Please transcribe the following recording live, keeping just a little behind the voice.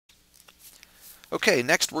Okay,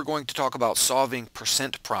 next we're going to talk about solving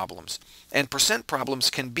percent problems. And percent problems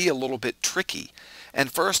can be a little bit tricky.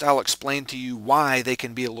 And first I'll explain to you why they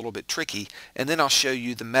can be a little bit tricky, and then I'll show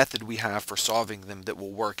you the method we have for solving them that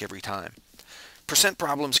will work every time. Percent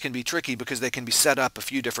problems can be tricky because they can be set up a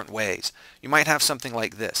few different ways. You might have something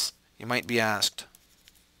like this. You might be asked,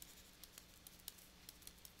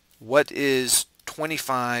 what is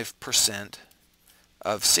 25%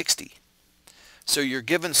 of 60? So you're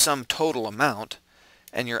given some total amount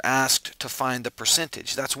and you're asked to find the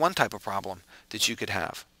percentage. That's one type of problem that you could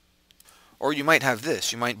have. Or you might have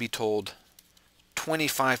this. You might be told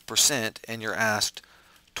 25% and you're asked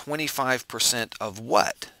 25% of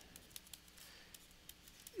what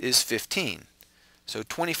is 15? So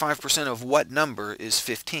 25% of what number is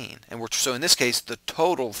 15? And so in this case, the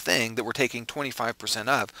total thing that we're taking 25%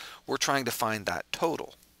 of, we're trying to find that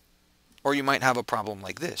total. Or you might have a problem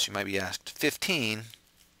like this. You might be asked 15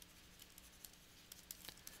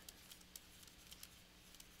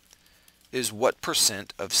 is what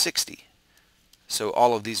percent of 60? So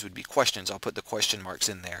all of these would be questions. I'll put the question marks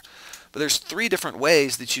in there. But there's three different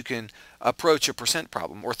ways that you can approach a percent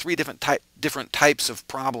problem, or three different types of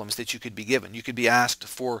problems that you could be given. You could be asked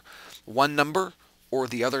for one number, or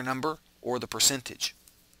the other number, or the percentage.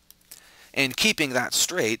 And keeping that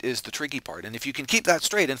straight is the tricky part. And if you can keep that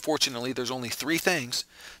straight, unfortunately, there's only three things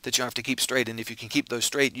that you have to keep straight. And if you can keep those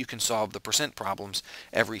straight, you can solve the percent problems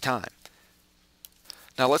every time.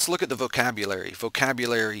 Now let's look at the vocabulary.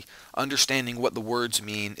 Vocabulary, understanding what the words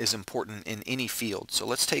mean, is important in any field. So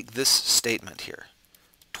let's take this statement here.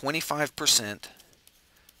 25%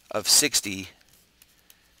 of 60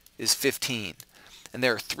 is 15. And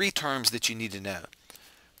there are three terms that you need to know.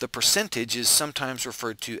 The percentage is sometimes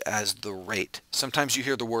referred to as the rate. Sometimes you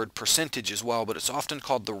hear the word percentage as well, but it's often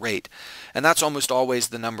called the rate. And that's almost always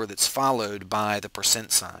the number that's followed by the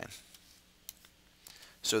percent sign.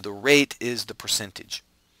 So the rate is the percentage.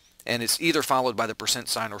 And it's either followed by the percent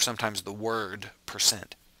sign or sometimes the word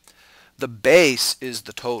percent. The base is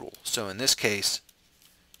the total. So in this case,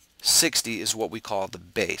 60 is what we call the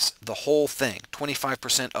base. The whole thing.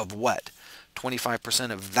 25% of what?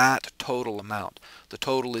 25% of that total amount. The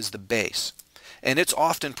total is the base. And it's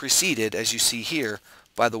often preceded, as you see here,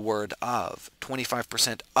 by the word of.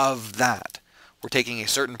 25% of that. We're taking a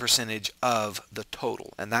certain percentage of the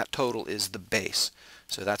total, and that total is the base.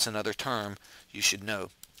 So that's another term you should know.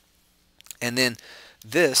 And then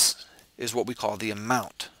this is what we call the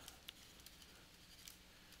amount.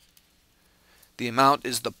 The amount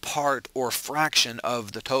is the part or fraction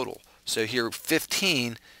of the total. So here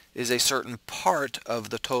 15 is a certain part of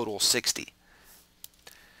the total 60.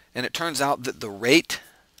 And it turns out that the rate,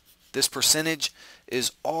 this percentage,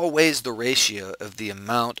 is always the ratio of the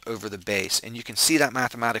amount over the base. And you can see that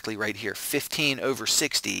mathematically right here. 15 over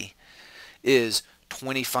 60 is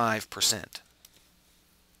 25%.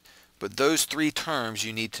 But those three terms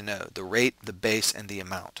you need to know: the rate, the base, and the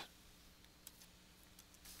amount.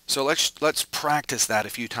 So let's practice that a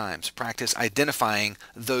few times. Practice identifying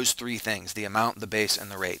those three things: the amount, the base, and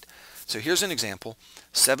the rate. So here's an example.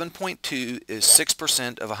 7.2 is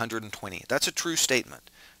 6% of 120. That's a true statement.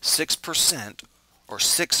 6%, or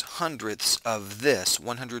 6/100ths of this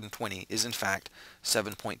 120, is in fact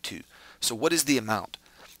 7.2. So what is the amount?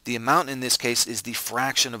 The amount in this case is the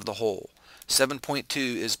fraction of the whole.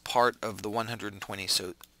 7.2 is part of the 120,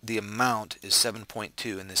 so the amount is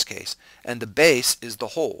 7.2 in this case. And the base is the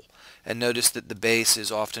whole. And notice that the base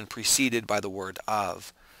is often preceded by the word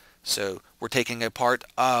of. So we're taking a part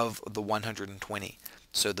of the 120.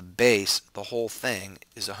 So the base, the whole thing,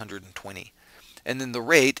 is 120. And then the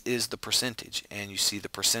rate is the percentage. And you see the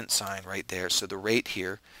percent sign right there. So the rate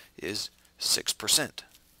here is 6%.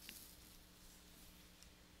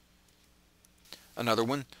 Another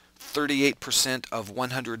one, 38% of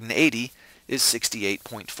 180 is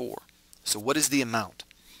 68.4. So what is the amount?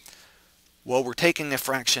 Well, we're taking a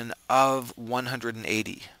fraction of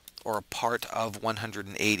 180, or a part of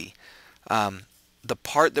 180. The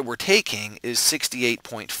part that we're taking is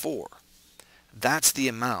 68.4. That's the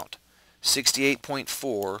amount.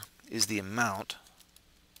 68.4 is the amount.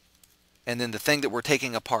 And then the thing that we're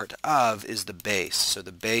taking a part of is the base. So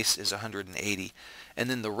the base is 180. And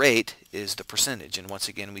then the rate is the percentage. And once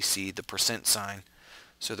again, we see the percent sign.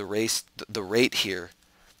 So the rate here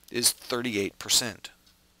is 38%.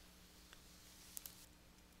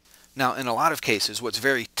 Now, in a lot of cases, what's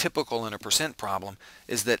very typical in a percent problem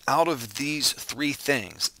is that out of these three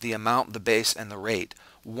things, the amount, the base, and the rate,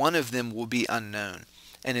 one of them will be unknown.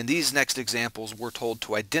 And in these next examples, we're told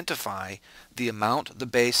to identify the amount, the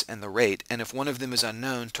base, and the rate, and if one of them is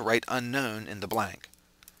unknown, to write unknown in the blank.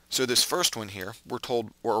 So this first one here, we're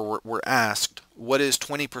told, or we're asked, what is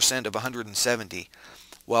 20% of 170?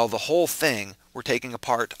 Well, the whole thing, we're taking a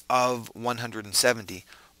part of 170.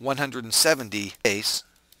 170 base,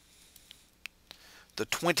 the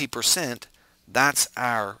 20%, that's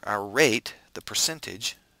our rate, the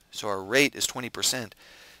percentage. So our rate is 20%.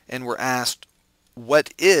 And we're asked,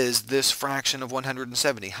 what is this fraction of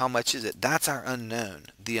 170? How much is it? That's our unknown.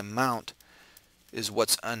 The amount is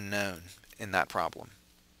what's unknown in that problem.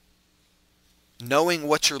 Knowing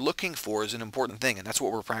what you're looking for is an important thing, and that's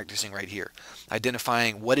what we're practicing right here.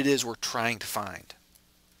 Identifying what it is we're trying to find.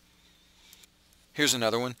 Here's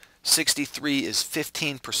another one. 63 is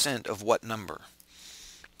 15% of what number?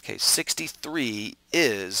 Okay, 63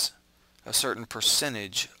 is a certain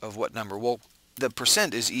percentage of what number? Well, the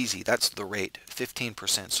percent is easy. That's the rate,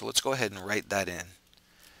 15%. So let's go ahead and write that in.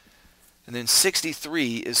 And then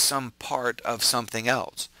 63 is some part of something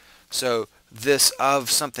else. So this of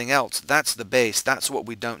something else, that's the base. That's what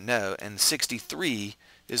we don't know. And 63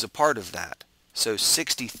 is a part of that. So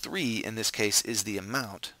 63 in this case is the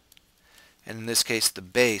amount. And in this case, the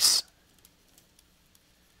base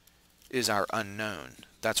is our unknown.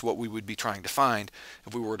 That's what we would be trying to find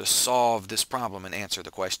if we were to solve this problem and answer the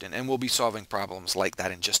question. And we'll be solving problems like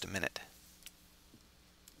that in just a minute.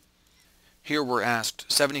 Here we're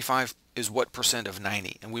asked 75 is what percent of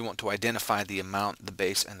 90? And we want to identify the amount, the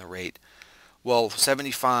base, and the rate. Well,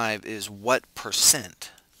 75 is what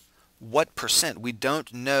percent? What percent? We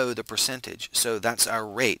don't know the percentage. So that's our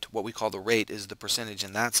rate. What we call the rate is the percentage,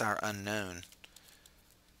 and that's our unknown.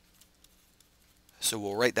 So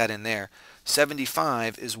we'll write that in there.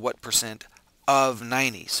 75 is what percent of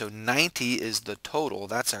 90? So 90 is the total,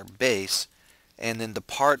 that's our base, and then the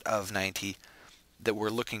part of 90 that we're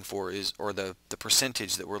looking for is, or the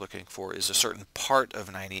percentage that we're looking for is a certain part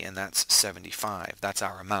of 90, and that's 75. That's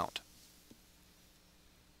our amount.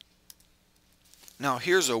 Now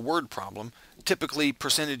here's a word problem. Typically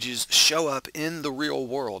percentages show up in the real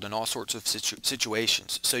world in all sorts of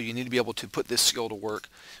situations. So you need to be able to put this skill to work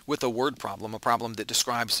with a word problem, a problem that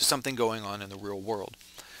describes something going on in the real world.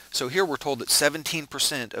 So here we're told that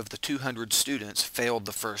 17% of the 200 students failed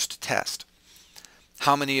the first test.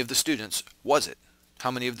 How many of the students was it?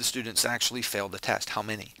 How many of the students actually failed the test? How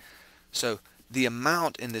many? So the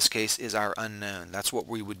amount in this case is our unknown. That's what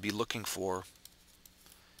we would be looking for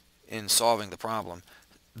in solving the problem.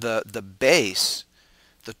 The base,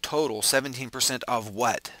 the total, 17% of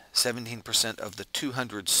what? 17% of the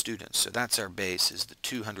 200 students. So that's our base, is the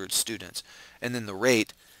 200 students. And then the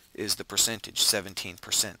rate is the percentage,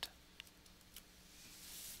 17%.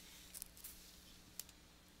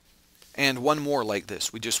 And one more like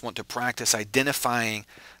this. We just want to practice identifying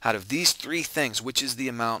out of these three things, which is the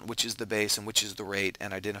amount, which is the base, and which is the rate,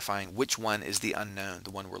 and identifying which one is the unknown,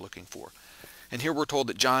 the one we're looking for. And here we're told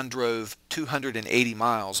that John drove 280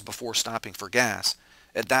 miles before stopping for gas.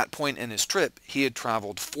 At that point in his trip, he had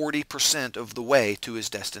traveled 40% of the way to his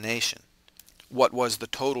destination. What was the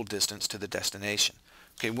total distance to the destination?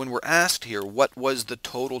 Okay, when we're asked here, what was the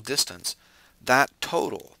total distance? That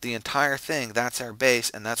total, the entire thing, that's our base,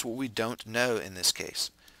 and that's what we don't know in this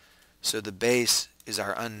case. So the base is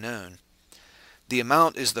our unknown. The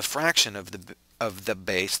amount is the fraction of the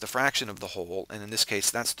base, the fraction of the whole, and in this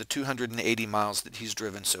case that's the 280 miles that he's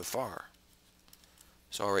driven so far.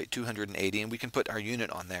 So I'll write 280, and we can put our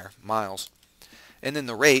unit on there, miles. And then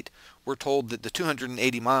the rate, we're told that the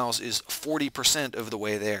 280 miles is 40% of the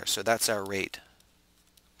way there, so that's our rate,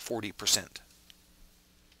 40%.